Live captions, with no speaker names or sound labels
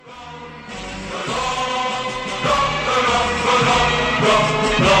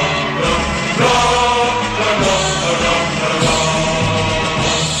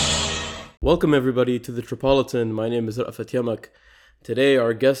Welcome everybody to the Tripolitan. My name is Rafat Yamak. Today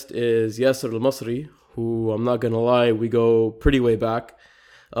our guest is Yasser Al Masri, who I'm not gonna lie, we go pretty way back.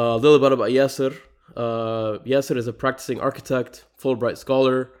 A little bit about Yasser. Yasser is a practicing architect, Fulbright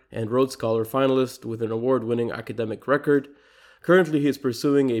scholar, and Rhodes Scholar finalist with an award-winning academic record. Currently, he is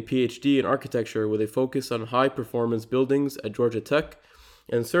pursuing a PhD in architecture with a focus on high-performance buildings at Georgia Tech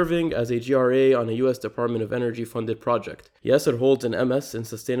and serving as a GRA on a U.S. Department of Energy funded project. Yasser holds an MS in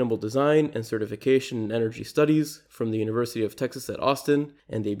Sustainable Design and Certification in Energy Studies from the University of Texas at Austin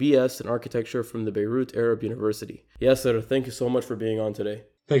and a BS in Architecture from the Beirut Arab University. Yasser, thank you so much for being on today.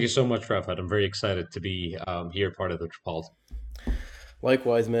 Thank you so much, Rafat. I'm very excited to be here, part of the Tripolitan.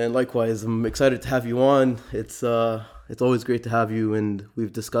 Likewise, man. Likewise, I'm excited to have you on. It's always great to have you, and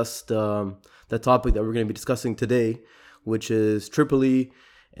we've discussed the topic that we're going to be discussing today, which is Tripoli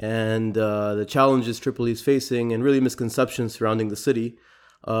and the challenges Tripoli is facing and really misconceptions surrounding the city.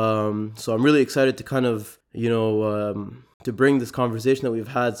 So I'm really excited to kind of, to bring this conversation that we've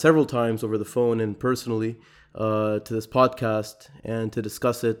had several times over the phone and personally to this podcast and to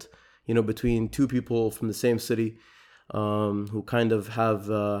discuss it, between two people from the same city who kind of have,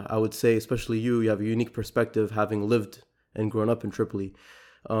 I would say, especially you have a unique perspective having lived and grown up in Tripoli.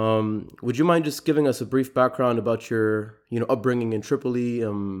 Would you mind just giving us a brief background about your, upbringing in Tripoli?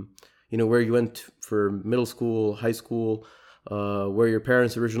 Where you went for middle school, high school, where your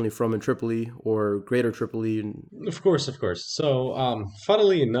parents originally from in Tripoli or Greater Tripoli? Of course, of course. So,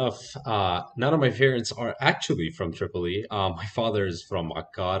 funnily enough, none of my parents are actually from Tripoli. My father is from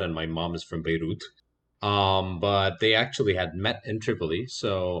Akkad and my mom is from Beirut. But they actually had met in Tripoli.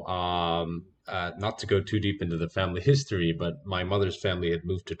 So, not to go too deep into the family history, but my mother's family had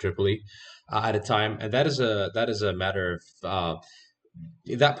moved to Tripoli at a time, and that is a matter of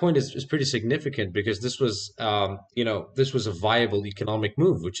that point is pretty significant because this was a viable economic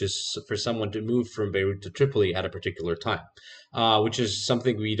move, which is for someone to move from Beirut to Tripoli at a particular time, which is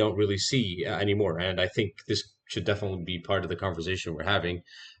something we don't really see anymore, and I think this should definitely be part of the conversation we're having.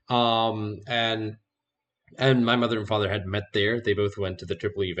 Um, and and my mother and father had met there. They both went to the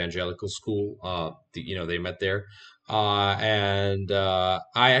Tripoli Evangelical School. They met there. And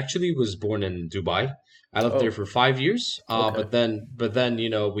I actually was born in Dubai. I lived there Oh, for 5 years. okay. But then,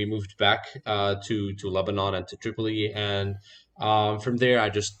 we moved back to Lebanon and to Tripoli, and from there, I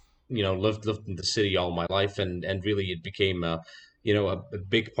just lived in the city all my life, and really it became a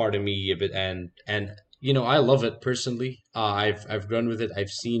big part of me. A bit, and I love it personally. I've grown with it. I've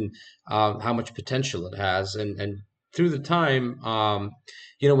seen how much potential it has, and through the time,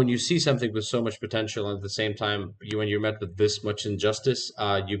 when you see something with so much potential, and at the same time, when you're met with this much injustice,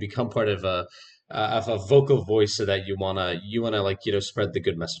 you become part of a vocal voice, so that you wanna spread the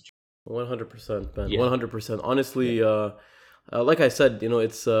good message. 100%, man. Yeah, 100%. yeah, Honestly, like I said,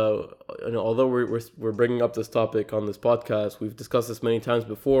 it's although we're bringing up this topic on this podcast, we've discussed this many times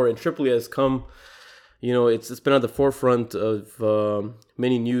before, and Tripoli has come. It's been at the forefront of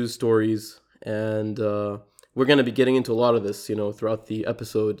many news stories, and we're going to be getting into a lot of this, throughout the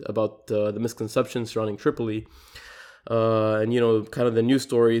episode about the misconceptions surrounding Tripoli, and kind of the news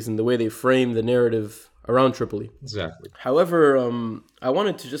stories and the way they frame the narrative around Tripoli. exactly. However, I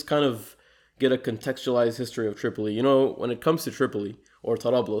wanted to just kind of get a contextualized history of Tripoli. When it comes to Tripoli or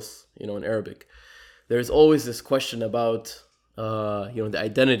Tarablos, in Arabic, there's always this question about, the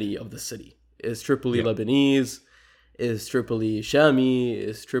identity of the city. Is Tripoli Yeah. Lebanese? Is Tripoli Shami?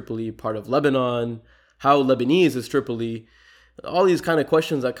 Is Tripoli part of Lebanon? How Lebanese is Tripoli? All these kind of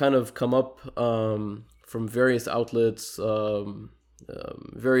questions that kind of come up from various outlets,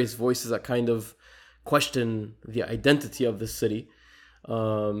 various voices that kind of question the identity of this city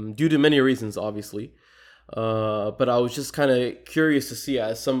due to many reasons, obviously. But I was just kind of curious to see,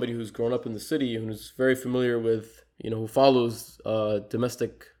 as somebody who's grown up in the city and who's very familiar with, who follows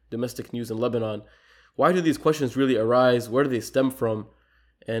domestic news in Lebanon, why do these questions really arise? Where do they stem from?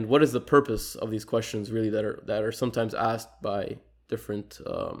 And what is the purpose of these questions really that are sometimes asked by different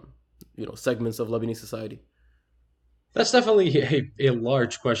segments of Lebanese society? That's definitely a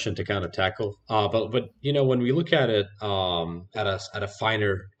large question to kind of tackle. But when we look at it at a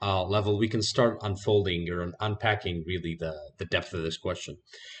finer level, we can start unfolding or unpacking really the depth of this question.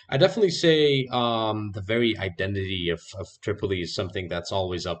 I definitely say the very identity of Tripoli is something that's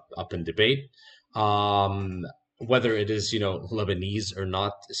always up in debate. Um, Whether it is Lebanese or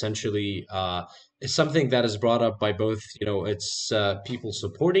not, essentially, is something that is brought up by both it's people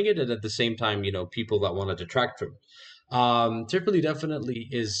supporting it, and at the same time people that want to detract from it. Tripoli definitely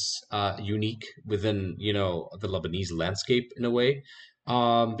is unique within the Lebanese landscape in a way,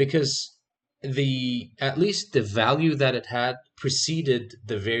 because the at least the value that it had preceded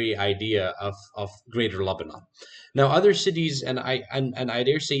the very idea of Greater Lebanon. Now, other cities, and I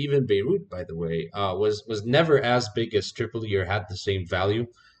dare say even Beirut, by the way, was never as big as Tripoli or had the same value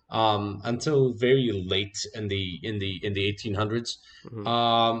until very late in the 1800s.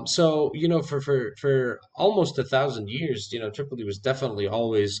 Hmm. So for almost 1,000 years, Tripoli was definitely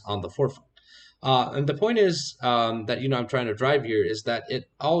always on the forefront. And the point is that I'm trying to drive here is that it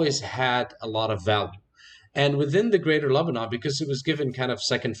always had a lot of value. And within the Greater Lebanon, because it was given kind of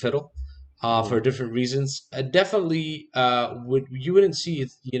second fiddle Hmm. for different reasons, definitely would you wouldn't see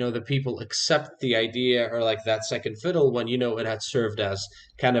the people accept the idea or like that second fiddle when it had served as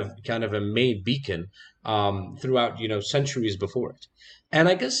kind of a main beacon throughout centuries before it. And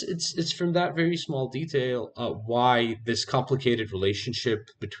I guess it's from that very small detail why this complicated relationship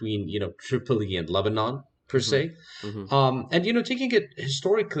between Tripoli and Lebanon per Hmm. se. Hmm. And taking it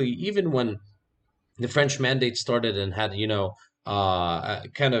historically, even when the French Mandate started and had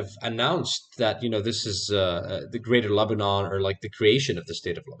kind of announced that this is the Greater Lebanon or like the creation of the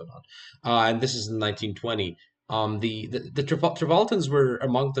state of Lebanon, and this is in 1920. The Tripolitans were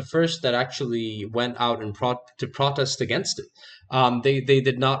among the first that actually went out and to protest against it. They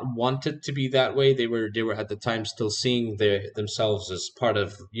did not want it to be that way. They were at the time still seeing themselves as part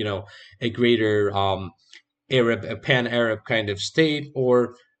of a greater Arab, a pan-Arab kind of state,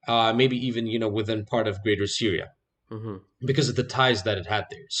 or maybe even within part of Greater Syria Hmm. because of the ties that it had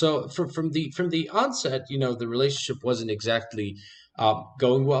there. So from the onset, the relationship wasn't exactly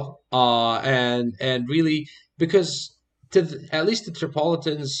going well, and really because at least the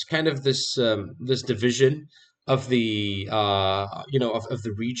Tripolitans, kind of this division of the of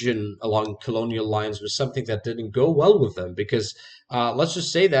the region along colonial lines was something that didn't go well with them because let's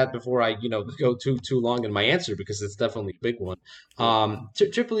just say that before I go too long in my answer because it's definitely a big one. Yeah.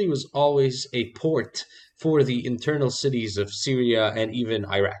 Tripoli was always a port for the internal cities of Syria and even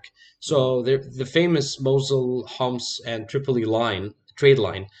Iraq. Hmm. So the famous Mosul, Homs, and Tripoli trade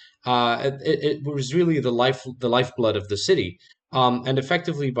line, it was really the lifeblood of the city. And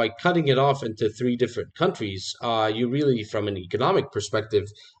effectively, by cutting it off into three different countries, you really, from an economic perspective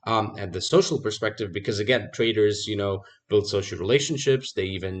and the social perspective, because again, traders, build social relationships. They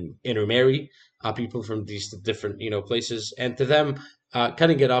even intermarry people from these different, places, and to them,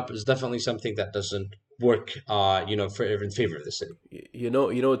 cutting it up is definitely something that doesn't work, for in favor of the city.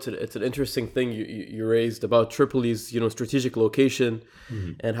 It's an interesting thing you raised about Tripoli's strategic location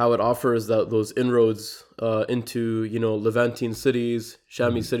Hmm. and how it offers those inroads into Levantine cities,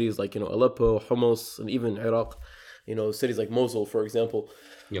 Shami Hmm. cities like Aleppo, Homs, and even Iraq. Cities like Mosul, for example,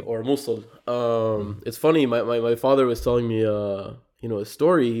 Yep. or Mosul. Hmm. It's funny. My father was telling me a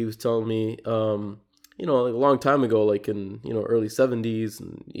story. He was telling me like a long time ago, like in early 70s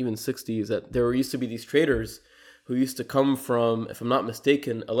and even 60s, that there used to be these traders who used to come from, if I'm not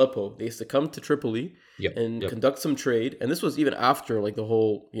mistaken, Aleppo. They used to come to Tripoli Yep. and Yep. conduct some trade. And this was even after like the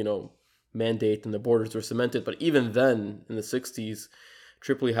whole mandate and the borders were cemented. But even then, in the 60s,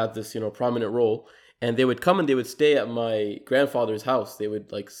 Tripoli had this prominent role. And they would come and they would stay at my grandfather's house. They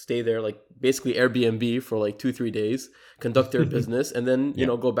would like stay there, like basically Airbnb for like 2-3 days, conduct their business, and then Yeah.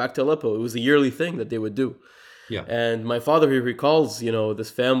 go back to Aleppo. It was a yearly thing that they would do. Yeah. And my father, he recalls,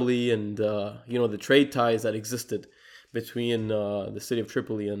 this family and the trade ties that existed between the city of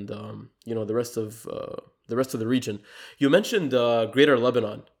Tripoli and the rest of the region. You mentioned Greater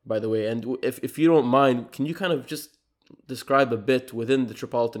Lebanon, by the way, and if you don't mind, can you kind of just describe a bit within the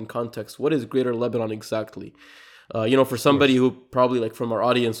Tripolitan context? What is Greater Lebanon exactly? For Of somebody course. who probably like from our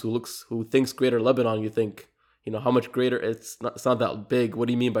audience who thinks Greater Lebanon, you think how much greater. It's not that big. What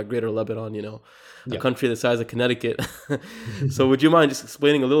do you mean by Greater Lebanon? A Yeah. country the size of Connecticut. So would you mind just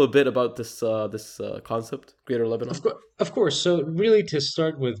explaining a little bit about this concept, Greater Lebanon? Of course. So really, to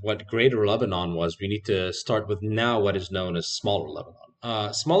start with what Greater Lebanon was, we need to start with now what is known as Smaller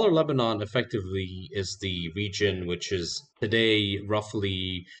Lebanon. Smaller Lebanon effectively is the region which is today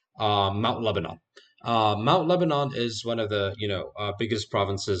roughly Mount Lebanon. Mount Lebanon is one of the biggest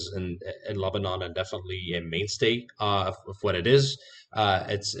provinces in Lebanon and definitely a mainstay of what it is.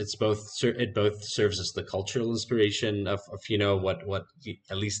 It both serves as the cultural inspiration of what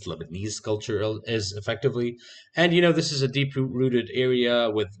at least Lebanese culture is effectively, and this is a deep rooted area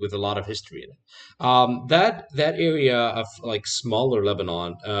with a lot of history in it. That area of like smaller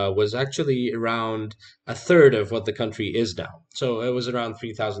Lebanon was actually around a third of what the country is now. So it was around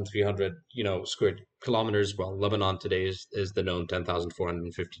 3,300 square kilometers. Well, Lebanon today is the known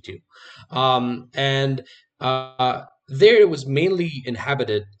 10,452, and there it was mainly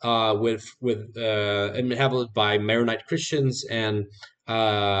inhabited inhabited by Maronite Christians and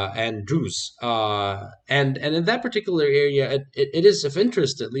Druze. And in that particular area, it is of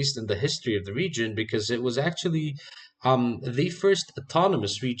interest, at least in the history of the region, because it was actually the first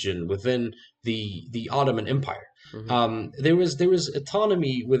autonomous region within the Ottoman Empire. Hmm. There was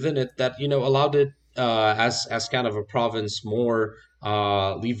autonomy within it that allowed it as kind of a province more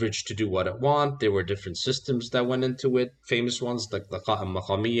leverage to do what it want. There were different systems that went into it, famous ones like the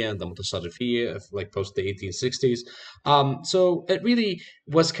Maqamiyya and the Mutasarrifiyya, like post the 1860s. So it really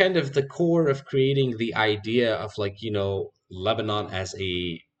was kind of the core of creating the idea of like, Lebanon as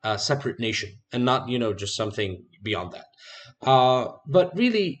a separate nation and not, just something beyond that. But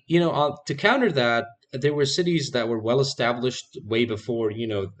really, to counter that, there were cities that were well established way before,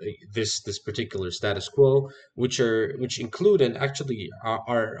 this particular status quo, which include and actually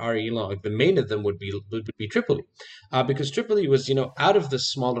are like the main of them would be Tripoli, because Tripoli was out of the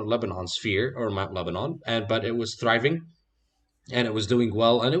smaller Lebanon sphere or Mount Lebanon, and but it was thriving and it was doing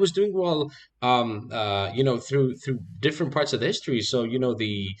well, and it was doing well through different parts of the history. So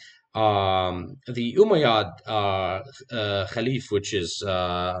the Umayyad Khalif, which is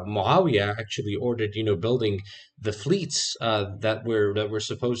Muawiyah, actually ordered building the fleets that were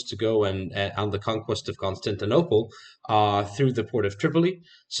supposed to go and on the conquest of Constantinople through the port of Tripoli.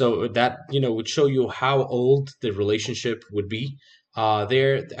 So that would show you how old the relationship would be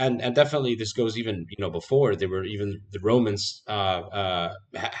there, and definitely this goes even before. There were even the Romans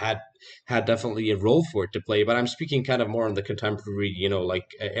had definitely a role for it to play, but I'm speaking kind of more on the contemporary, like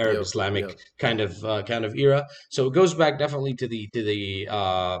Arab Yep. Islamic Yep. kind of era. So it goes back definitely to the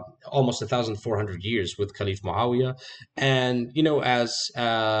almost 1,400 years with Caliph Muawiyah. And as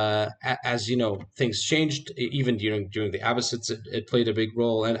things changed, even during the Abbasids, it played a big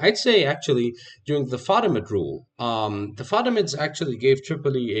role. And I'd say actually during the Fatimid rule, the Fatimids actually gave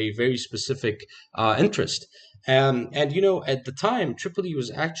Tripoli a very specific interest. And at the time, Tripoli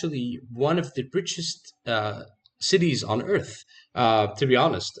was actually one of the richest cities on earth. To be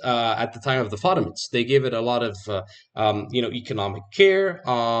honest, at the time of the Fatimids, they gave it a lot of economic care.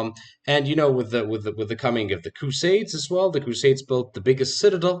 And with the coming of the Crusades as well, the Crusades built the biggest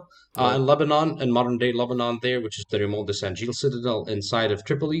citadel Right. in Lebanon, in modern day Lebanon, there, which is the Rimon de Saint Gilles citadel inside of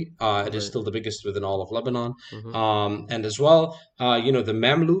Tripoli. It is Right. still the biggest within all of Lebanon. Hmm. And as well, the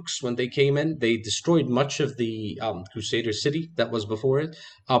Mamluks, when they came in, they destroyed much of the Crusader city that was before it,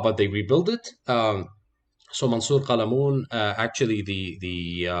 but they rebuilt it. So Mansur Qalamun, actually the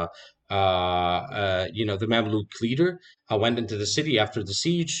Mamluk leader, went into the city after the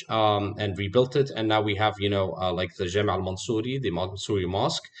siege and rebuilt it, and now we have like the Jami' al-Mansuri, the Mansuri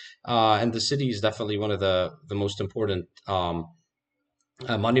Mosque, and the city is definitely one of the most important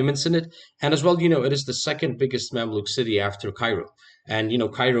monuments in it. And as well, it is the second biggest Mamluk city after Cairo. And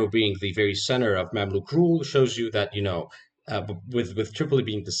Cairo being the very center of Mamluk rule shows you that with Tripoli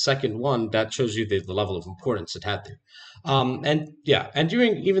being the second one, that shows you the level of importance it had there. And yeah, and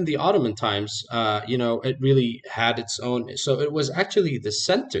during even the Ottoman times, it really had its own. So it was actually the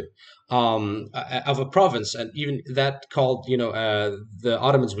center of a province, and even that called, the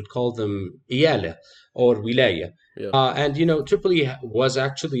Ottomans would call them Iyala or Wilaya. Yeah. And Tripoli was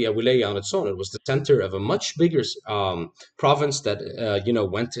actually a wilaya on its own. It was the center of a much bigger province that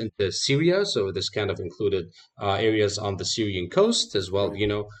went into Syria. So this kind of included areas on the Syrian coast as well.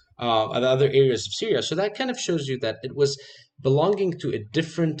 Right. Other areas of Syria. So that kind of shows you that it was belonging to a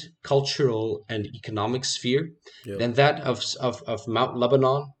different cultural and economic sphere Yep. than that of Mount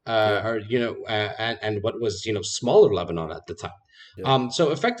Lebanon, Yep. or and what was smaller Lebanon at the time. Yep.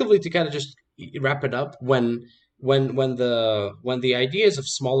 So effectively, to kind of just wrap it up, when the ideas of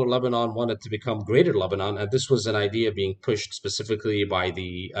smaller Lebanon wanted to become greater Lebanon, and this was an idea being pushed specifically by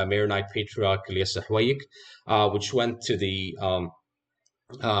the Maronite patriarch Ilyas Hwayik, which went to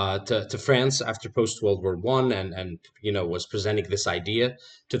France after post World War One, and was presenting this idea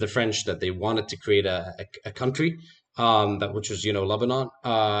to the French that they wanted to create a country, that which was Lebanon.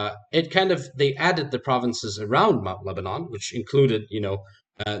 It kind of they added the provinces around Mount Lebanon, which included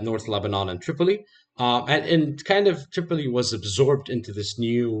North Lebanon and Tripoli. And kind of Tripoli was absorbed into this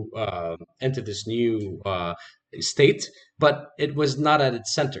new state, but it was not at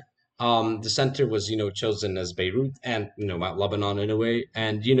its center. The center was, chosen as Beirut and, Mount Lebanon in a way,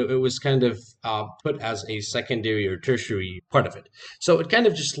 and it was kind of put as a secondary or tertiary part of it. So it kind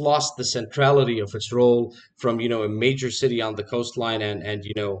of just lost the centrality of its role from, a major city on the coastline and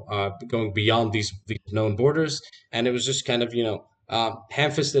going beyond these known borders, and it was just kind of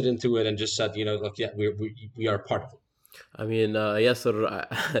ham-fisted into it and just said, look, yeah, we are part of I mean, yes, sir.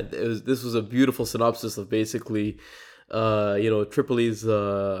 This was a beautiful synopsis of basically Tripoli's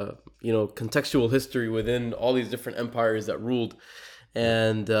contextual history within all these different empires that ruled, Yeah.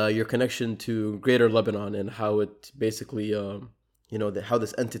 and your connection to Greater Lebanon and how it basically how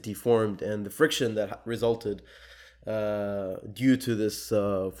this entity formed and the friction that resulted due to this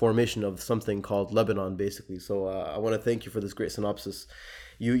formation of something called Lebanon, basically. So I want to thank you for this great synopsis.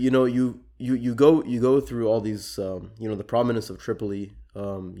 You go through all these the prominence of Tripoli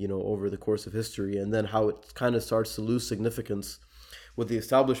over the course of history, and then how it kind of starts to lose significance with the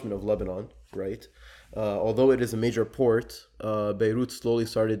establishment of Lebanon, right? Although it is a major port, Beirut slowly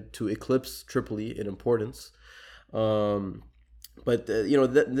started to eclipse Tripoli in importance. Um, but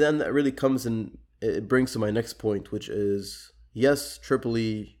then that really comes in. It brings to my next point, which is yes,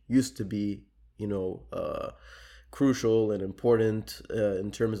 Tripoli used to be, crucial and important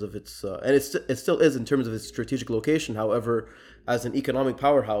in terms of its, and it still is in terms of its strategic location. However, as an economic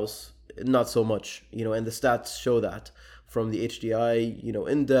powerhouse, not so much, and the stats show that from the HDI,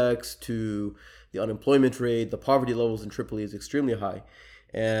 index to the unemployment rate, the poverty levels in Tripoli is extremely high.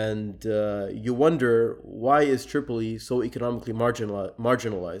 And you wonder, why is Tripoli so economically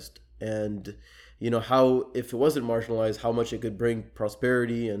marginalized? And how, if it wasn't marginalized, how much it could bring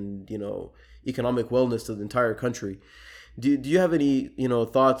prosperity and economic wellness to the entire country. Do you have any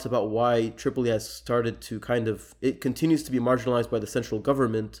thoughts about why Tripoli has started to kind of, it continues to be marginalized by the central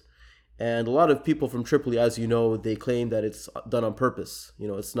government? And a lot of people from Tripoli, as you know, they claim that it's done on purpose.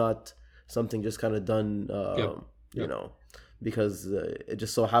 It's not something just kind of done, Yep. you Yep. know, because it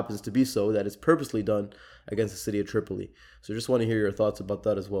just so happens to be so that it's purposely done against the city of Tripoli. So just want to hear your thoughts about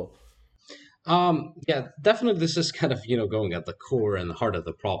that as well. Yeah, definitely. This is kind of, going at the core and the heart of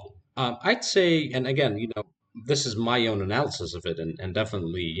the problem. I'd say, and again, this is my own analysis of it, and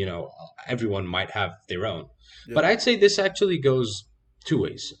definitely, everyone might have their own. Yeah. But I'd say this actually goes two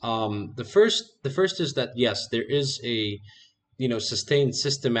ways. The first is that yes, there is a, sustained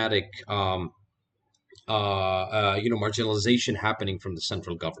systematic, marginalization happening from the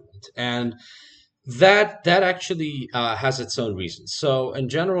central government, and that actually has its own reasons. So in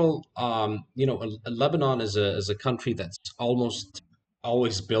general, Lebanon is a country that's almost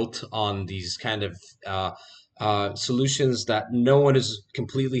always built on these kind of solutions that no one is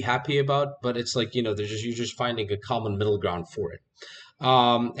completely happy about, but it's like you're just finding a common middle ground for it.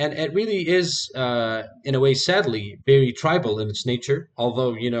 And it really is, in a way, sadly, very tribal in its nature.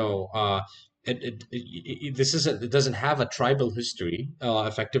 Although this isn't, it doesn't have a tribal history,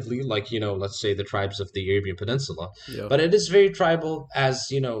 effectively, like let's say the tribes of the Arabian Peninsula, Yeah. but it is very tribal, as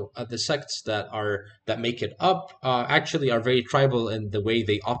the sects that make it up actually are very tribal in the way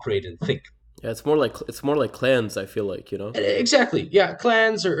they operate and think. Yeah, it's more like clans, I feel like. Exactly. Yeah,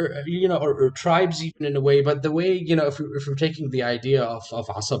 clans or tribes even in a way. But the way if we're taking the idea of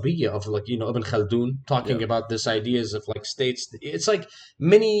asabiya, of like Ibn Khaldun Yeah. talking about this ideas of like states, it's like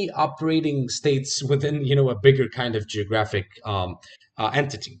many operating states within a bigger kind of geographic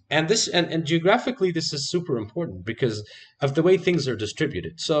entity. And geographically this is super important because of the way things are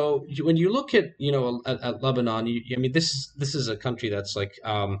distributed. So when you look at at Lebanon, I mean this is a country that's like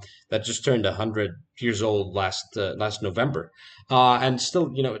that just turned 100 years old last November, and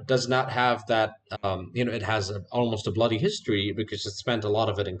still it does not have that. It has almost a bloody history because it spent a lot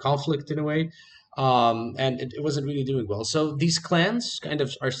of it in conflict in a way, and it wasn't really doing well. So these clans kind of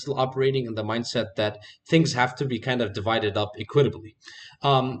are still operating in the mindset that things have to be kind of divided up equitably,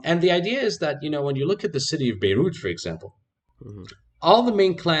 and the idea is that when you look at the city of Beirut, for example, Hmm. all the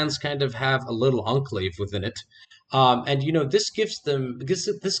main clans kind of have a little enclave within it. And this gives them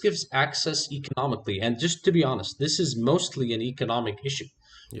this gives access economically. And just to be honest, this is mostly an economic issue.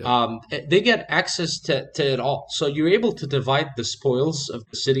 Yeah. They get access to it all, so you're able to divide the spoils of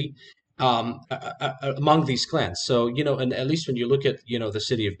the city among these clans. So and at least when you look at the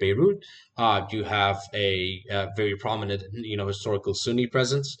city of Beirut, you have a very prominent historical Sunni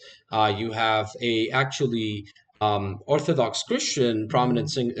presence. You have a actually Orthodox Christian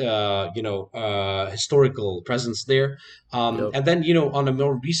prominence, historical presence there. Yep. And then, on a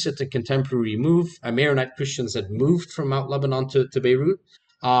more recent and contemporary move, Maronite Christians had moved from Mount Lebanon to Beirut.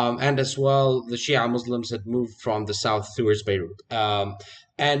 And as well, the Shia Muslims had moved from the south towards Beirut.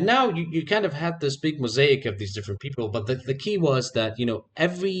 And now you kind of had this big mosaic of these different people. But the key was that,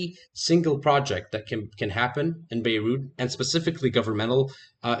 every single project that can happen in Beirut, and specifically governmental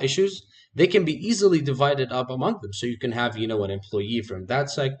issues, they can be easily divided up among them. So you can have, an employee from that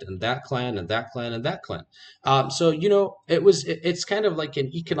sect and that clan and that clan and that clan. So, it's kind of like an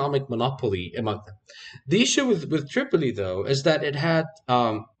economic monopoly among them. The issue with Tripoli, though, is that it had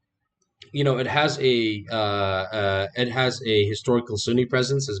it has a historical Sunni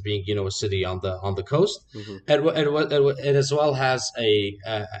presence as being a city on the coast, Mm-hmm. it as well has a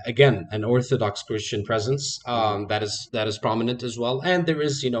again an Orthodox Christian presence Mm-hmm. that is prominent as well, and there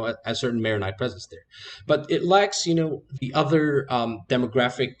is a certain Maronite presence there, but it lacks the other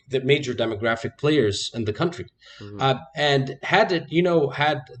the major demographic players in the country. Mm-hmm. And had it,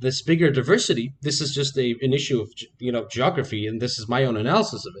 had this bigger diversity, this is just an issue of geography, and this is my own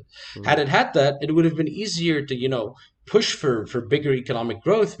analysis of it. Mm-hmm. Had it had that, it would have been easier to push for bigger economic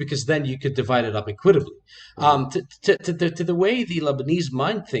growth, because then you could divide it up equitably. Mm-hmm. To the way the Lebanese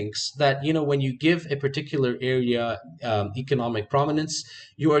mind thinks, that when you give a particular area economic prominence,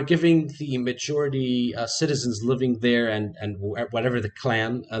 you are giving the majority citizens living there, and whatever the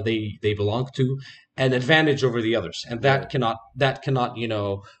clan they belong to, an advantage over the others, and Right. that cannot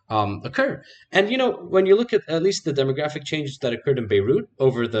occur. And when you look at least the demographic changes that occurred in Beirut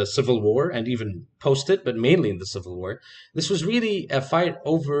over the civil war, and even post it, but mainly in the civil war, this was really a fight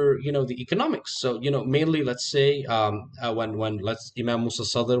over the economics. So mainly, let's say, when let's Imam Musa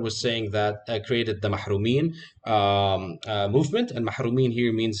Sadr was saying that created the Mahrumin movement, and Mahrumin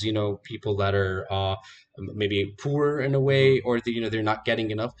here means people that are maybe poor in a Mm-hmm. way, or they're not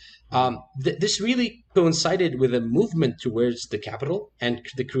getting enough. This really coincided with a movement towards the capital, and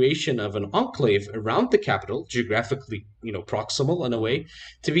the creation of an enclave around the capital, geographically proximal in a Mm-hmm. way,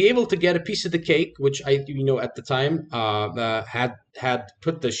 to be able to get a piece of the cake, which I at the time had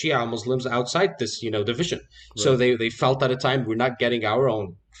put the Shia Muslims outside this division. So Right. they felt at a time, we're not getting our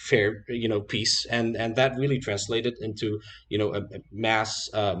own fair piece, and that really translated into a mass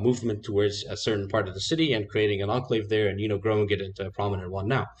movement towards a certain part of the city, and creating an enclave there, and growing it into a prominent one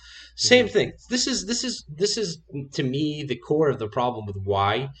now. Mm-hmm. Same thing. This is to me the core of the problem with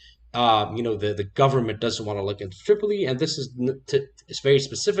why the government doesn't want to look into Tripoli, and this is very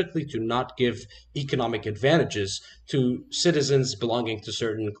specifically to not give economic advantages to citizens belonging to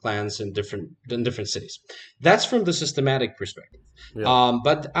certain clans in different cities. That's from the systematic perspective. Yeah.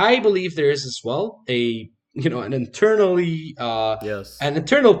 But I believe there is as well a an Yes. an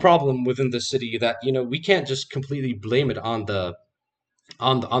internal problem within the city, that we can't just completely blame it on the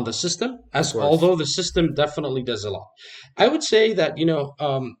system, Of as course. although the system definitely does a lot. I would say that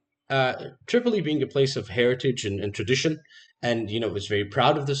Tripoli being a place of heritage and tradition, and is very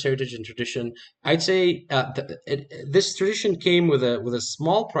proud of this heritage and tradition. I'd say this tradition came with a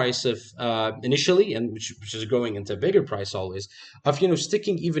small price of initially, and which is growing into a bigger price always, of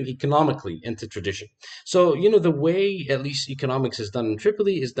sticking even economically into tradition. So the way at least economics is done in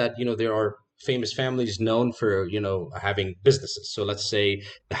Tripoli is that there are famous families known for having businesses. So let's say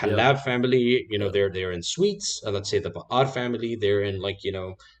the Yeah. Halab family, Yeah. they're in sweets. Let's say the Ba'ar family, they're in like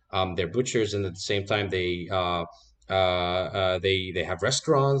they're butchers, and at the same time they have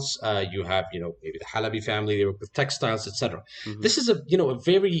restaurants. You have maybe the Halabi family, they work with textiles, etc. Mm-hmm. This is a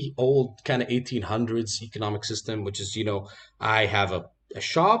very old kind of 1800s economic system, which is I have a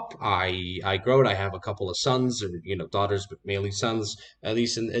shop. I grow it. I have a couple of sons, or daughters, but mainly sons, at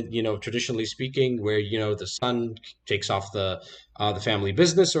least in traditionally speaking, where the son takes off the family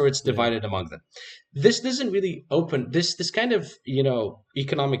business, or it's Yeah. divided among them. This doesn't really open this kind of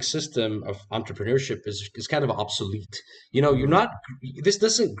economic system of entrepreneurship is kind of obsolete. You're Mm-hmm. not This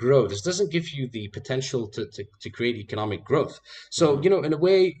doesn't grow. This doesn't give you the potential to create economic growth. So Mm-hmm. in a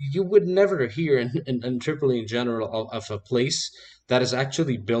way, you would never hear in Tripoli in general of a place that is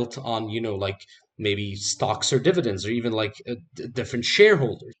actually built on like maybe stocks or dividends, or even like different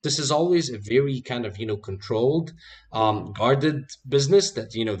shareholders. This is always a very kind of controlled, Mm-hmm. guarded business, that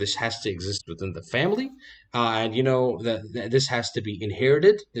this has to exist within the family, and that this has to be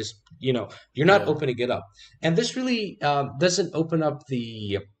inherited. This you're not Yeah. opening it up, and this really doesn't open up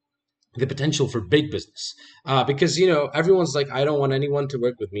the potential for big business, because everyone's like, I don't want anyone to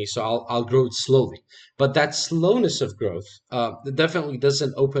work with me, so I'll grow it slowly. But that slowness of growth definitely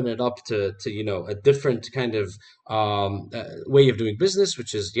doesn't open it up to a different kind of way of doing business,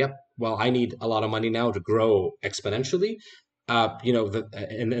 which is, yep, well, I need a lot of money now to grow exponentially.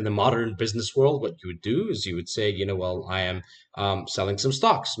 In the modern business world, what you would do is you would say, well, I am selling some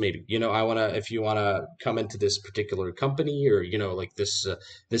stocks. Maybe if you wanna come into this particular company, or like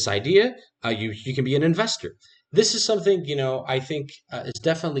this idea, you can be an investor. This is something I think is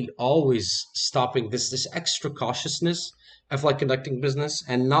definitely always stopping this extra cautiousness of like conducting business,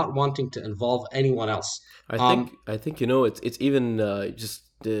 and not wanting to involve anyone else. I think it's even just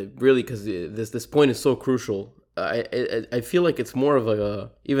really because this point is so crucial. I feel like it's more of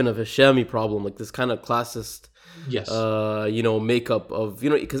even of a Shami problem, like this kind of classist Yes. makeup of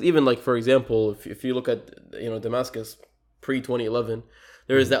because even like for example, if you look at Damascus pre 2011,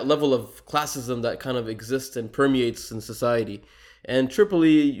 there is that level of classism that kind of exists and permeates in society. And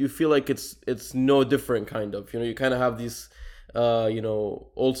Tripoli, you feel like it's no different, kind of. You kind of have these,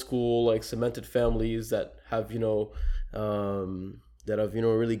 old school like cemented families that have really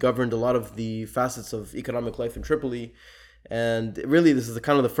governed a lot of the facets of economic life in Tripoli. And really, this is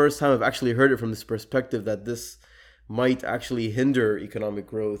kind of the first time I've actually heard it from this perspective, that this might actually hinder economic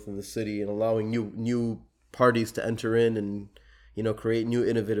growth in the city and allowing new parties to enter in and create new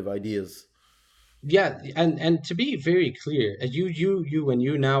innovative ideas. Yeah, and to be very clear, you when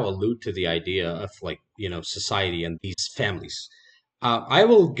you now allude to the idea of like, society and these families, I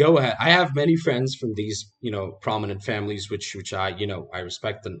will go ahead. I have many friends from these, prominent families, which I, I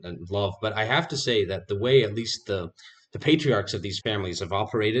respect and love. But I have to say that the way at least the patriarchs of these families have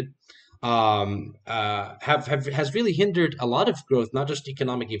operated, have has really hindered a lot of growth, not just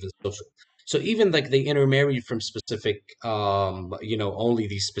economic, even social. So even like they intermarry from specific, only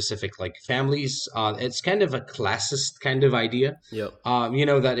these specific like families. It's kind of a classist kind of idea, Yep.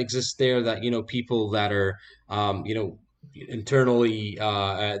 that exists there. That people that are, internally,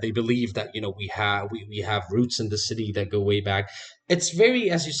 they believe that we have roots in the city that go way back. It's very,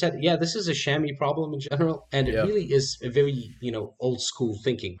 as you said, yeah, this is a shammy problem in general, and it Yeah. really is a very, old school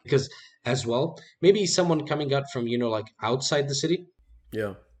thinking, because as well, maybe someone coming out from, like outside the city,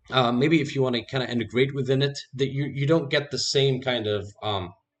 Yeah. maybe if you want to kind of integrate within it, that you don't get the same kind of,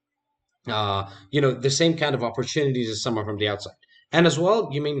 the same kind of opportunities as someone from the outside. And as well,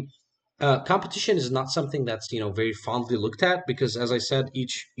 you mean, competition is not something that's, very fondly looked at, because as I said,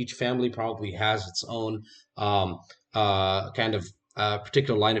 each family probably has its own, kind of,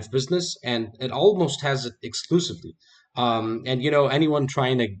 particular line of business, and it almost has it exclusively. And anyone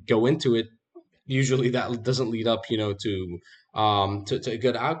trying to go into it, usually that doesn't lead up, to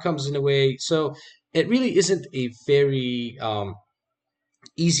good outcomes in a way. So it really isn't a very,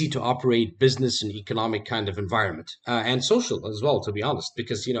 easy to operate business and economic kind of environment, and social as well, to be honest,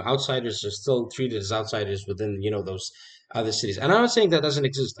 because outsiders are still treated as outsiders within those other cities. And I'm not saying that doesn't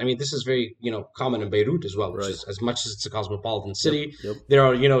exist. I mean, this is very common in Beirut as well, which Right. is, as much as it's a cosmopolitan Yep. city, Yep. there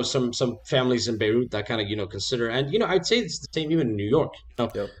are some families in Beirut that kind of consider. And I'd say it's the same even in New York.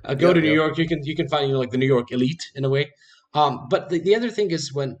 Yep. Go Yep. to New Yep. York, you can find like the New York elite in a way. But the other thing is,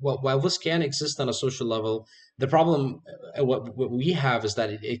 while this can exist on a social level, the problem, what we have, is that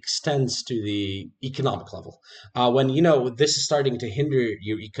it extends to the economic level. When this is starting to hinder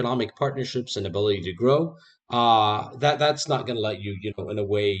your economic partnerships and ability to grow, that's not going to let you, in a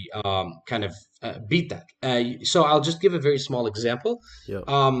way, kind of, beat that. So I'll just give a very small example. Yep.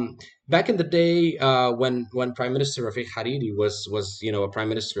 Back in the day, when Prime Minister Rafiq Hariri was a prime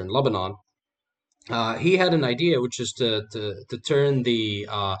minister in Lebanon, he had an idea, which is to turn the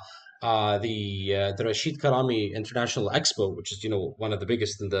Rashid Karami International Expo, which is one of the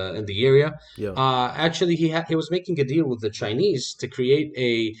biggest in the area. Yeah. Actually, he was making a deal with the Chinese to create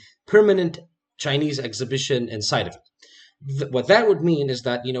a permanent Chinese exhibition inside of it. What that would mean is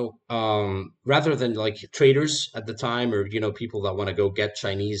that rather than like traders at the time, or people that want to go get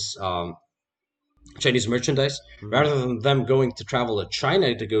Chinese merchandise, Hmm. rather than them going to travel to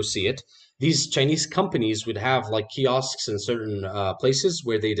China to go see it, these Chinese companies would have like kiosks in certain places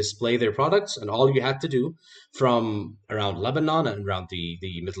where they display their products, and all you had to do from around Lebanon and around the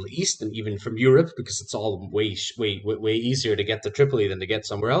Middle East, and even from Europe, because it's all way easier to get to Tripoli than to get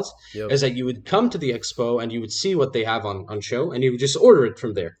somewhere else, Yep. is that you would come to the expo and you would see what they have on show, and you would just order it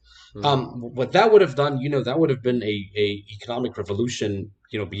from there. Hmm. What that would have done, that would have been a economic revolution,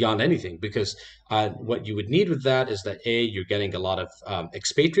 beyond anything, because what you would need with that is that, you're getting a lot of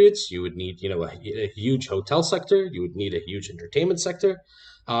expatriates. You would need, a huge hotel sector. You would need a huge entertainment sector.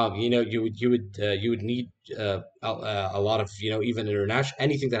 You would need a lot of, even international,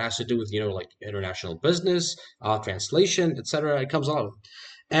 anything that has to do with, like international business, translation, etc. It comes out of it.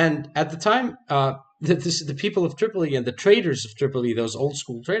 And at the time, the people of Tripoli and the traders of Tripoli, those old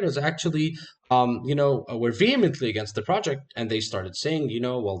school traders, actually, were vehemently against the project, and they started saying,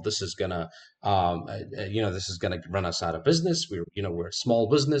 well, this is gonna run us out of business. We're a small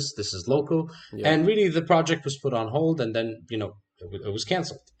business. This is local, Yep. and really, the project was put on hold, and then, it was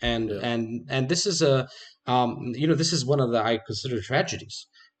canceled. And Yep. this is this is one of the, I consider, tragedies,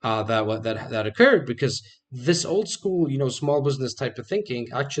 that occurred, because this old school, small business type of thinking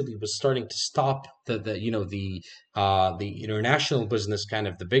actually was starting to stop the international business, kind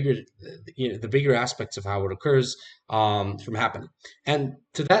of the bigger aspects of how it occurs, from happening. And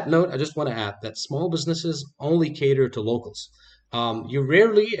to that note, I just want to add that small businesses only cater to locals. You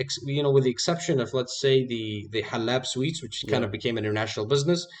rarely, with the exception of, let's say, the halab sweets, which kind Yeah. of became an international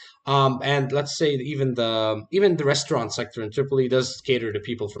business, and let's say even the restaurant sector in Tripoli does cater to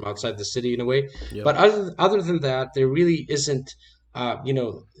people from outside the city in a way. Yep. But other than that, there really isn't,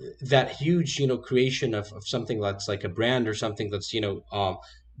 that huge, creation of something that's like a brand or something that's,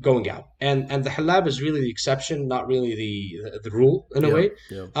 going out. And the halab is really the exception, not really the rule in a Yeah. way.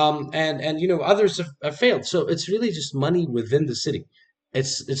 Yeah. And others have failed. So it's really just money within the city.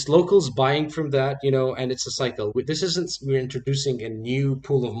 It's locals buying from that, and it's a cycle. This isn't we're introducing a new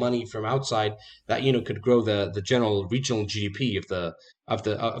pool of money from outside that could grow the general regional GDP of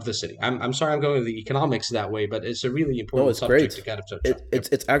the city. I'm sorry I'm going to the economics that way, but it's a really No, important it's subject to great. kind of touch on. It, Yep.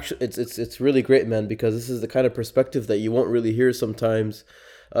 it's actually it's really great, man, because this is the kind of perspective that you won't really hear sometimes.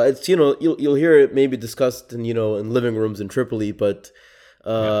 It's you'll hear it maybe discussed in in living rooms in Tripoli, but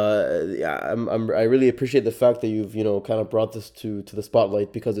Yeah. yeah, I really appreciate the fact that you've kind of brought this to the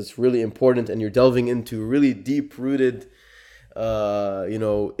spotlight because it's really important and you're delving into really deep rooted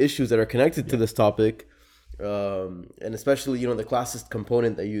issues that are connected to Yeah. this topic, and especially the classist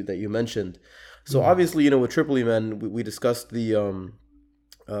component that you mentioned. So Mhm. obviously, with Tripoli, man, we discussed the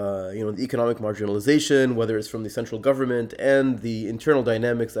economic marginalization, whether it's from the central government and the internal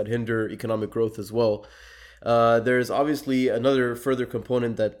dynamics that hinder economic growth as well. There's obviously another further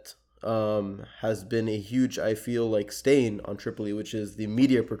component that has been a huge, I feel like, stain on Tripoli, which is the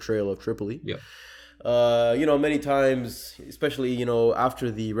media portrayal of Tripoli. Yep. Many times, especially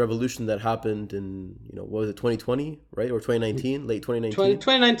after the revolution that happened in what was it, 2020, right, or 2019, late 20, 2019.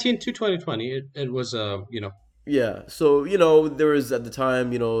 2019 to 2020, it was Yeah, so there was at the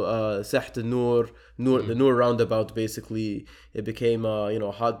time Saht Noor, the mhm. Noor roundabout. Basically, it became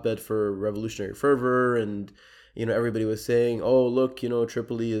a hotbed for revolutionary fervor, and everybody was saying, "Oh, look,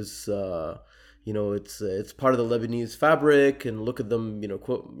 Tripoli is it's part of the Lebanese fabric, and look at them,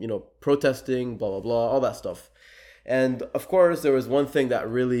 protesting, blah blah blah, all that stuff." And of course, there was one thing that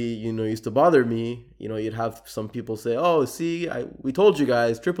really, used to bother me. You'd have some people say, "Oh, see, we told you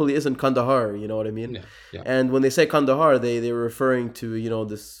guys, Tripoli isn't Kandahar." You know what I mean? Yeah. Yeah. And when they say Kandahar, they were referring to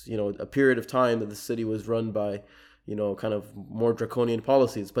this a period of time that the city was run by kind of more draconian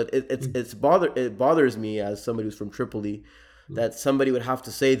policies. But it bothers me as somebody who's from Tripoli Mhm. that somebody would have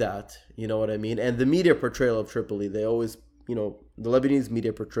to say that. You know what I mean? And the media portrayal of Tripoli, they always the Lebanese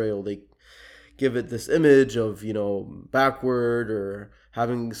media portrayal, they give it this image of backward or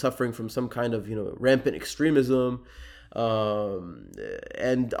having suffering from some kind of rampant extremism, um,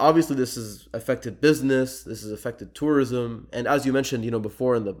 and obviously this has affected business, this has affected tourism, and as you mentioned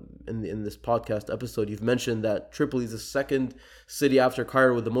before in this podcast episode, you've mentioned that Tripoli is the second city after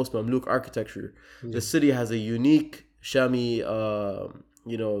Cairo with the most Mamluk architecture. The Yeah. city has a unique Shami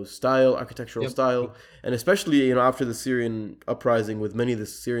style, architectural Yep. style, and especially after the Syrian uprising, with many of the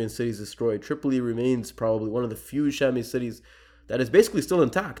Syrian cities destroyed, Tripoli remains probably one of the few Shami cities that is basically still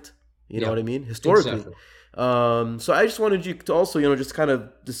intact. You know Yeah. what I mean? Historically. Exactly. So I just wanted you to also just kind of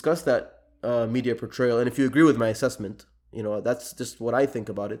discuss that media portrayal, and if you agree with my assessment, that's just what I think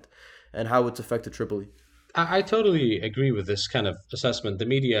about it and how it's affected Tripoli. I totally agree with this kind of assessment. The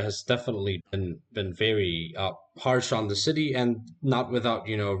media has definitely been very harsh on the city, and not without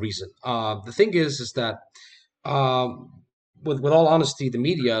reason. The thing is that um, with all honesty, the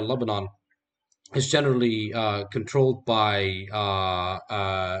media in Lebanon is generally controlled by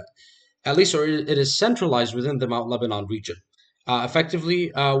at least, or it is centralized within the Mount Lebanon region, effectively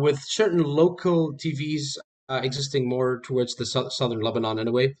with certain local TVs existing more towards the southern Lebanon in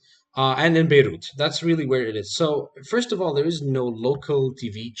a way, and in Beirut. That's really where it is. So, first of all, there is no local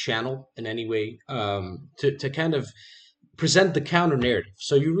TV channel in any way to kind of present the counter narrative.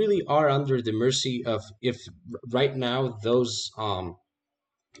 So you really are under the mercy of if right now those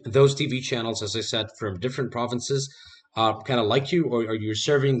TV channels, as I said, from different provinces, kind of like you, or you're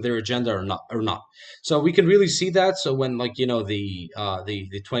serving their agenda or not. So we can really see that. So when the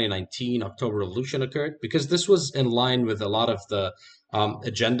 2019 October Revolution occurred, because this was in line with a lot of the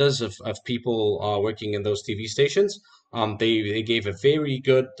agendas of people working in those TV stations. They gave a very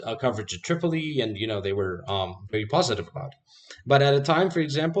good coverage of Tripoli, and they were very positive about it. But at a time, for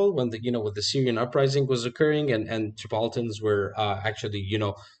example, when the Syrian uprising was occurring, and Tripolitans were actually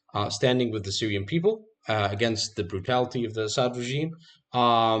standing with the Syrian people against the brutality of the Assad regime.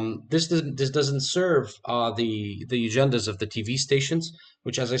 This doesn't serve the agendas of the TV stations,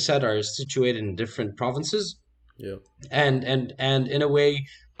 which, as I said, are situated in different provinces, Yeah. and in a way.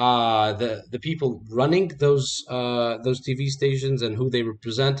 the people running those TV stations and who they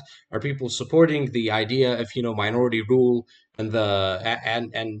represent are people supporting the idea of minority rule and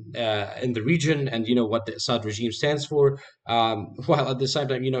in the region, and what the Assad regime stands for, while at the same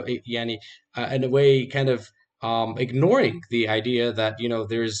time yani, in a way kind of ignoring the idea that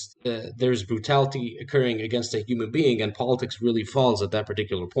there's brutality occurring against a human being, and politics really falls at that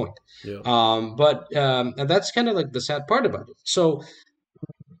particular point. Yeah. But and that's kind of like the sad part about it. So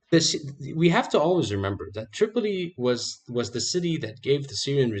this we have to always remember that Tripoli was the city that gave the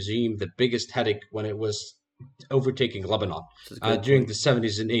Syrian regime the biggest headache when it was overtaking Lebanon This is a great during point. the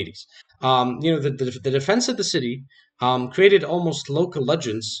 70s and 80s. The defense of the city created almost local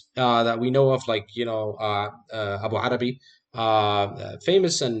legends that we know of, like Abu Arabi,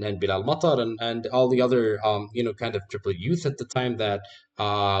 famous, and Bilal Matar, and all the other kind of Tripoli youth at the time that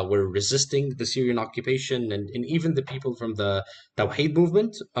were resisting the Syrian occupation, and even the people from the Tawhid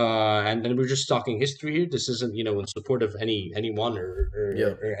movement. And we're just talking history here. This isn't in support of anyone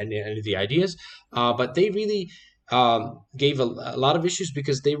Yeah. or any of the ideas, but they really gave a lot of issues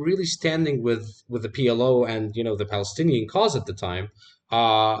because they were really standing with the PLO and the Palestinian cause at the time.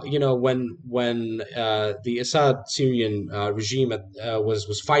 When the Assad Syrian regime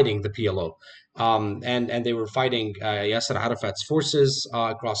was fighting the PLO, and they were fighting Yasser Arafat's forces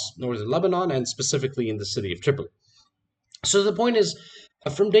across northern Lebanon, and specifically in the city of Tripoli. So the point is,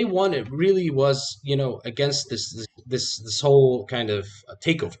 from day one, it really was, against this whole kind of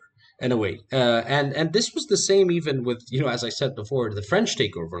takeover in a way, and this was the same even with, as I said before, the French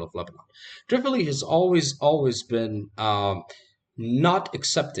takeover of Lebanon. Tripoli has always been not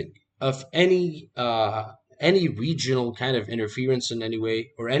accepting of any regional kind of interference in any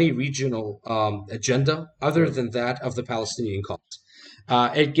way, or any regional agenda other Yeah. than that of the Palestinian cause.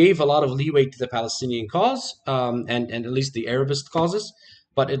 It gave a lot of leeway to the Palestinian cause, and at least the Arabist causes,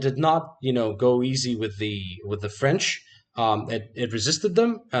 but it did not, go easy with the French. It resisted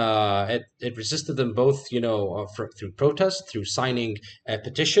them. It resisted them both, through protest, through signing a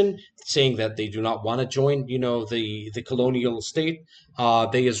petition saying that they do not want to join, the colonial state.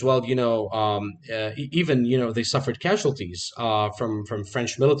 They as well, even they suffered casualties from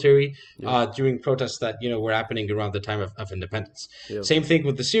French military Yeah. during protests that were happening around the time of independence. Yeah. Same thing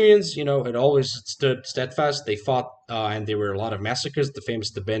with the Syrians. It always stood steadfast. They fought, and there were a lot of massacres. The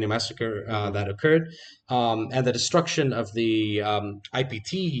famous Debani massacre Hmm. that occurred, and the destruction of the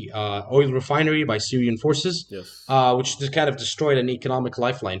IPT oil refinery by Syrian forces, Yes. which just kind of destroyed an economic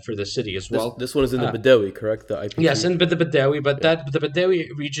lifeline for the city as This well. this one is in the Uh, Badawi, correct? The Yes, IPT. and the Badawi, but Yeah. that the Badawi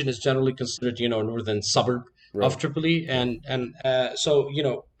region is generally considered, a northern suburb of Right. Tripoli, Yeah. and so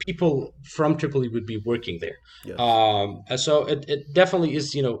people from Tripoli would be working there. Yes. So it definitely is,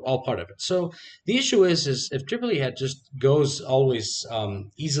 all part of it. So the issue is if Tripoli had just goes always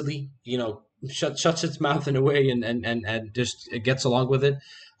easily, shuts its mouth in a way, and just gets along with it,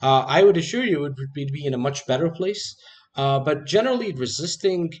 I would assure you it would be in a much better place. But generally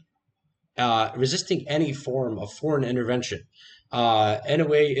resisting any form of foreign intervention in a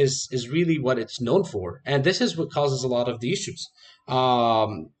way is really what it's known for, and this is what causes a lot of the issues.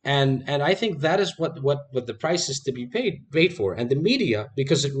 And I think that is what the price is to be paid for, and the media,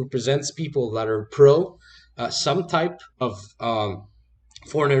 because it represents people that are pro some type of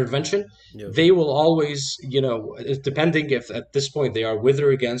foreign intervention, Yeah. they will always, depending if at this point they are with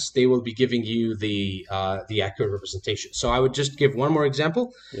or against, they will be giving you the accurate representation. So I would just give one more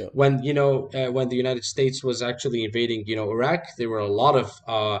example. Yeah. When the United States was actually invading, Iraq, there were a lot of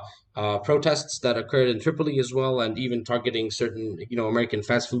protests that occurred in Tripoli as well, and even targeting certain, American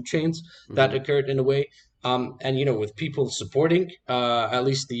fast food chains that Hmm. occurred in a way. And with people supporting at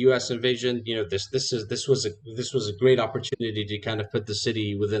least the U.S. invasion, this was a great opportunity to kind of put the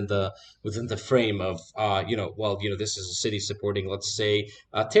city within the frame of this is a city supporting, let's say,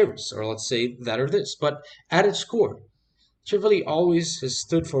 terrorists, or let's say that or this. But at its core, Tripoli always has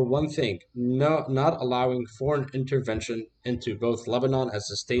stood for one thing: no, not allowing foreign intervention into both Lebanon as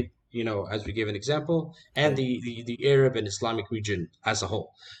a state, as we gave an example, and Yeah. the Arab and Islamic region as a whole.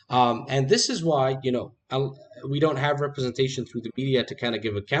 And this is why, we don't have representation through the media to kind of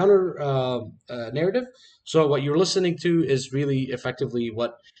give a counter narrative. So what you're listening to is really effectively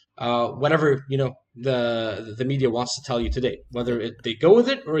whatever, the media wants to tell you today, whether they go with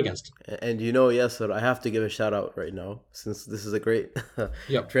it or against it. And yes, sir, I have to give a shout out right now since this is a great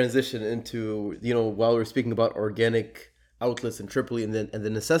Yep. transition into while we're speaking about organic outlets in Tripoli, and the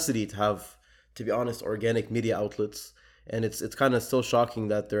necessity to have, to be honest, organic media outlets. And it's kind of still shocking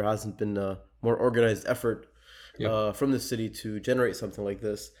that there hasn't been a more organized effort Yep. from the city to generate something like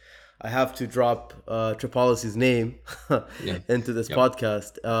this. I have to drop Tripolisy's name Yeah. into this Yep.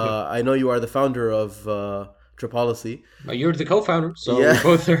 podcast. Yep. I know you are the founder of Tripolicy. But you're the co-founder, so we Yeah.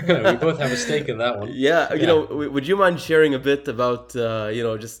 both are, we both have a stake in that one. Yeah, Yeah. would you mind sharing a bit about,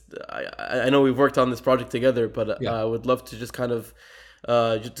 just I know we've worked on this project together, but Yeah. I would love to just kind of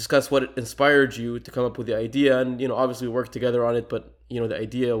just discuss what inspired you to come up with the idea, and obviously we worked together on it, but the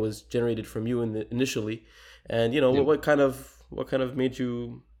idea was generated from you initially, and Yeah. what kind of made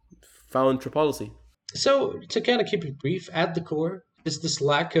you found Tripolicy? So to kind of keep it brief, at the core is this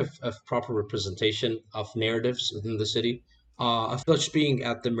lack of proper representation of narratives within the city, of such being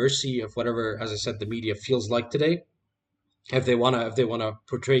at the mercy of whatever, as I said, the media feels like today. If they wanna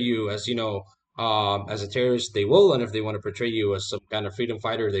portray you as as a terrorist, they will, and if they want to portray you as some kind of freedom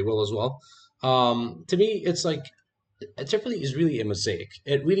fighter, they will as well. To me, it's like Tripoli is really a mosaic.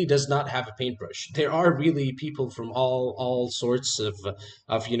 It really does not have a paintbrush. There are really people from all sorts of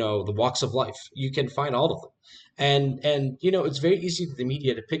the walks of life. You can find all of them, and it's very easy to the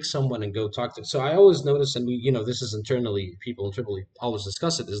media to pick someone and go talk to. So I always notice, and this is internally people in Tripoli always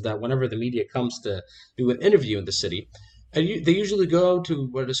discuss it, is that whenever the media comes to do an interview in the city, they usually go to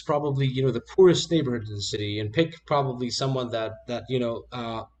what is probably the poorest neighborhood in the city and pick probably someone that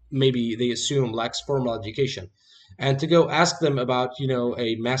maybe they assume lacks formal education, and to go ask them about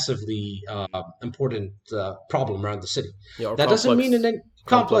a massively important problem around the city. Yeah, or That doesn't mean in complex any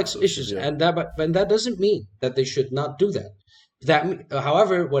complex complex issues. issues, Yeah. and that doesn't mean that they should not do that.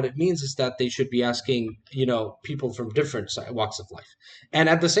 However, what it means is that they should be asking people from different walks of life. And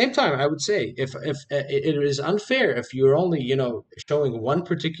at the same time, I would say if it is unfair if you're only showing one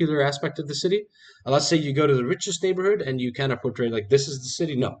particular aspect of the city. Let's say you go to the richest neighborhood and you kind of portray like this is the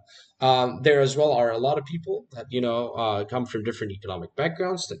city. No, there as well are a lot of people that come from different economic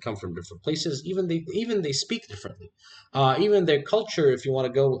backgrounds, that come from different places. Even they speak differently. Even their culture, if you want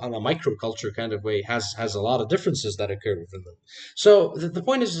to go on a microculture kind of way, has a lot of differences that occur within them. So the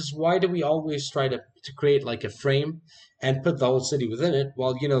point is why do we always try to create like a frame and put the whole city within it?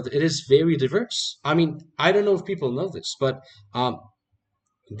 Well, it is very diverse. I mean, I don't know if people know this, but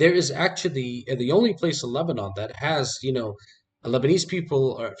there is actually the only place in Lebanon that has, Lebanese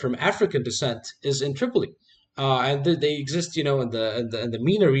people from African descent is in Tripoli. And they exist, in the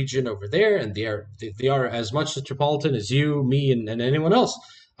MENA region over there, and they are as much metropolitan as you, me, and anyone else.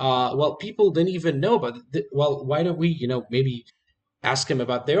 Well, people didn't even know about it. Well, why don't we, maybe ask them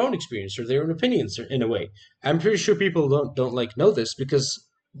about their own experience or their own opinions in a way. I'm pretty sure people don't like know this because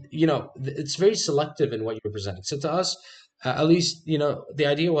it's very selective in what you're presenting. So to us, at least the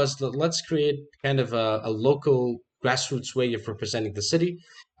idea was that let's create kind of a local grassroots way of representing the city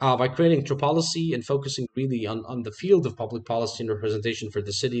by creating true policy and focusing really on the field of public policy and representation for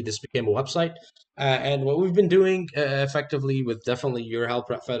the city. This became a website. And what we've been doing effectively with definitely your help,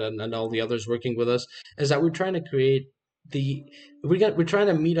 Rafet, and all the others working with us, is that we're trying to create the we're trying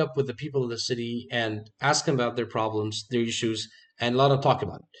to meet up with the people of the city and ask them about their problems, their issues, and let them talk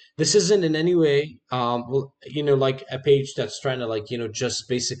about it. This isn't in any way, like a page that's trying to just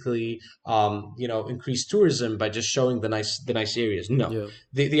basically, increase tourism by just showing the nice areas. No, Yeah.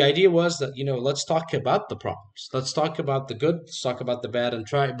 the idea was that let's talk about the problems, let's talk about the good, let's talk about the bad, and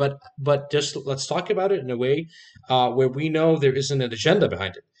but just let's talk about it in a way where we know there isn't an agenda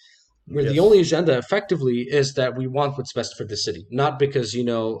behind it, where the only Yes. agenda effectively is that we want what's best for the city, not because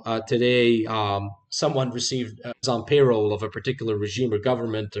today someone received is on payroll of a particular regime or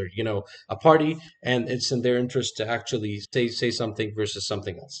government or a party, and it's in their interest to actually say something versus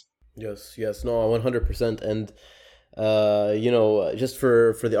something else. Yes. Yes. No, 100%. And just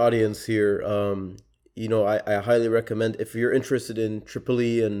for the audience here, I highly recommend, if you're interested in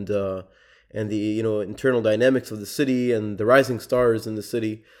Tripoli and the internal dynamics of the city and the rising stars in the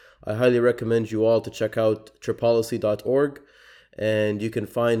city, I highly recommend you all to check out tripolicy.org, and you can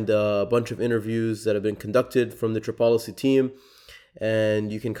find a bunch of interviews that have been conducted from the Tripolicy team,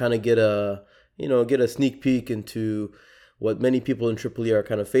 and you can kind of get a sneak peek into what many people in Tripoli are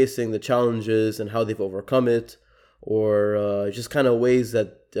kind of facing, the challenges and how they've overcome it, or just kind of ways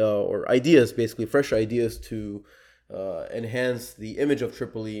that or ideas, basically fresh ideas to enhance the image of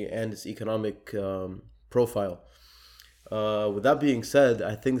Tripoli and its economic profile. With that being said,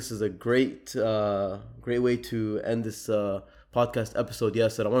 I think this is a great way to end this podcast episode.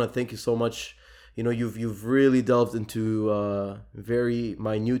 Yes, and I want to thank you so much. You've really delved into very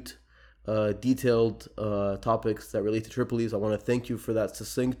minute, detailed topics that relate to Tripoli. So I want to thank you for that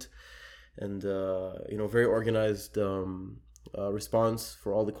succinct and very organized response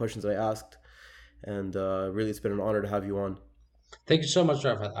for all the questions I asked. And really, it's been an honor to have you on. Thank you so much,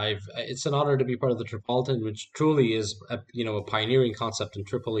 Rafat. It's an honor to be part of the Tripolitan, which truly is a pioneering concept in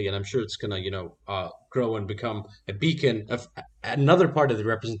Tripoli, and I'm sure it's gonna grow and become a beacon of another part of the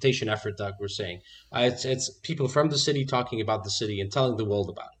representation effort that we're saying. It's people from the city talking about the city and telling the world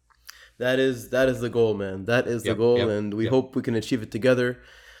about it. That is the goal, man. That is the Yep, goal, yep, and we yep. hope we can achieve it together.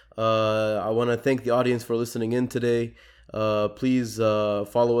 I want to thank the audience for listening in today. Please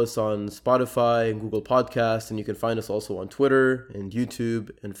follow us on Spotify and Google Podcasts, and you can find us also on Twitter and YouTube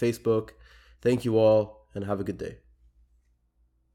and Facebook. Thank you all, and have a good day.